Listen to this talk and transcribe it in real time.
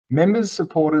Members,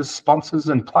 supporters, sponsors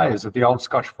and players of the Old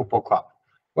Scotch Football Club,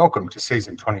 welcome to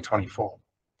season 2024.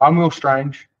 I'm Will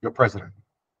Strange, your president.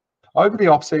 Over the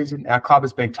off-season, our club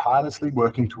has been tirelessly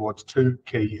working towards two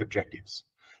key objectives: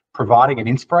 providing an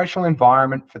inspirational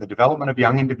environment for the development of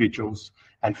young individuals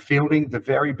and fielding the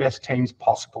very best teams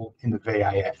possible in the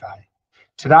VAFA.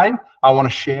 Today, I want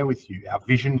to share with you our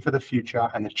vision for the future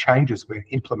and the changes we're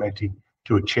implementing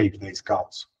to achieve these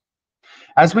goals.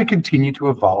 As we continue to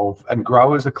evolve and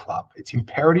grow as a club, it's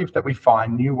imperative that we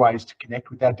find new ways to connect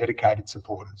with our dedicated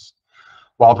supporters.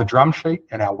 While the drum sheet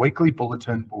and our weekly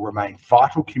bulletin will remain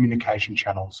vital communication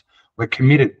channels, we're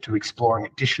committed to exploring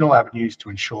additional avenues to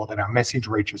ensure that our message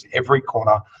reaches every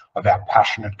corner of our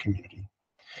passionate community.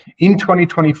 In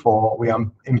 2024, we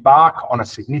embark on a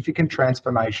significant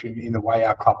transformation in the way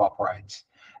our club operates.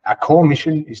 Our core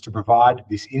mission is to provide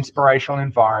this inspirational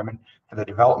environment for the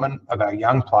development of our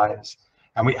young players,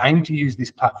 and we aim to use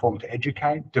this platform to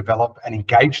educate, develop, and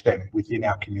engage them within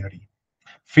our community.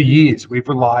 For years, we've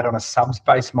relied on a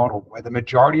subs-based model where the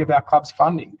majority of our club's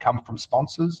funding comes from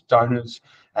sponsors, donors,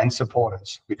 and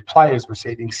supporters, with players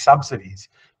receiving subsidies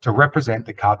to represent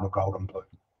the Cardinal Gold and Blue.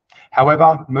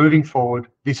 However, moving forward,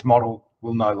 this model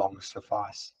will no longer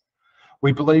suffice.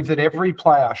 We believe that every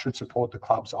player should support the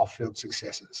club's off-field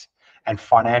successes and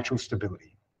financial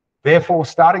stability. Therefore,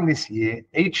 starting this year,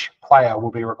 each player will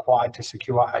be required to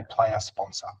secure a player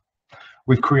sponsor.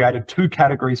 We've created two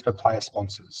categories for player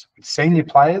sponsors, with senior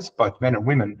players, both men and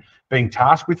women, being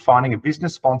tasked with finding a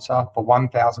business sponsor for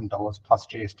 $1,000 plus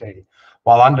GST,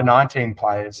 while under 19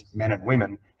 players, men and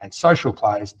women, and social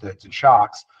players, Thirds and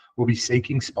Sharks, will be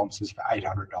seeking sponsors for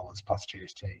 $800 plus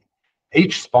GST.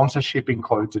 Each sponsorship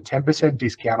includes a 10%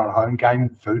 discount on home game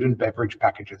food and beverage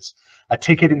packages, a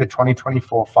ticket in the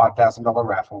 2024 $5,000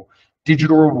 raffle,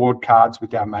 digital reward cards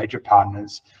with our major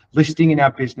partners, listing in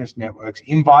our business networks,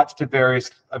 invites to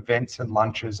various events and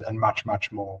lunches, and much,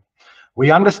 much more. We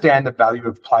understand the value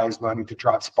of players learning to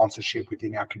drive sponsorship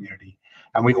within our community,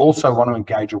 and we also want to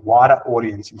engage a wider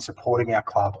audience in supporting our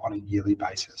club on a yearly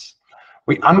basis.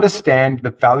 We understand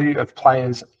the value of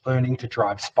players learning to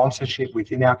drive sponsorship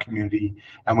within our community,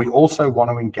 and we also want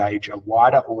to engage a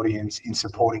wider audience in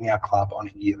supporting our club on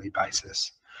a yearly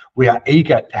basis. We are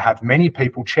eager to have many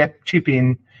people chip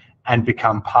in and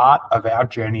become part of our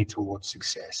journey towards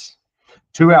success.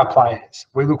 To our players,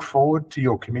 we look forward to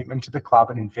your commitment to the club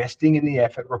and investing in the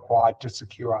effort required to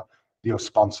secure your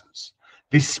sponsors.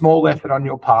 This small effort on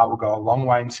your part will go a long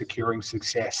way in securing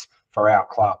success for our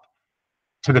club.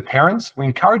 To the parents, we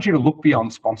encourage you to look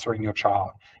beyond sponsoring your child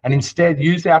and instead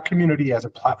use our community as a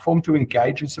platform to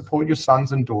engage and support your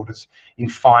sons and daughters in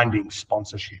finding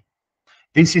sponsorship.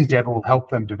 This endeavour will help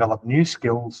them develop new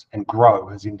skills and grow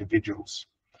as individuals.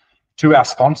 To our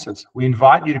sponsors, we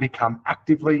invite you to become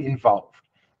actively involved.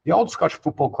 The Old Scotch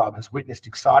Football Club has witnessed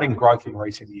exciting growth in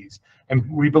recent years, and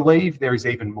we believe there is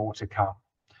even more to come.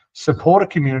 Support a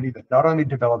community that not only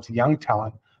develops young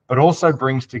talent, but also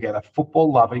brings together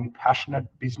football-loving, passionate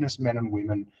businessmen and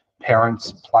women,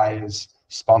 parents, players,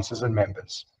 sponsors and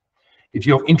members. If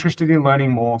you're interested in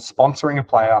learning more, sponsoring a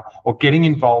player, or getting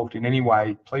involved in any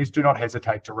way, please do not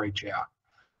hesitate to reach out.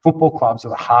 Football clubs are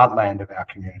the heartland of our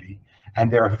community, and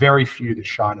there are very few that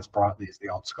shine as brightly as the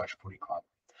Old Scotch Footy Club.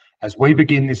 As we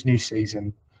begin this new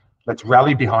season, let's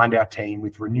rally behind our team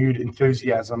with renewed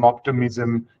enthusiasm,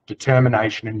 optimism,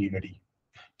 determination and unity.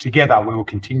 Together, we will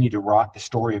continue to write the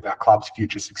story of our club's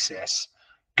future success.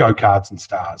 Go Cards and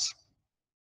Stars.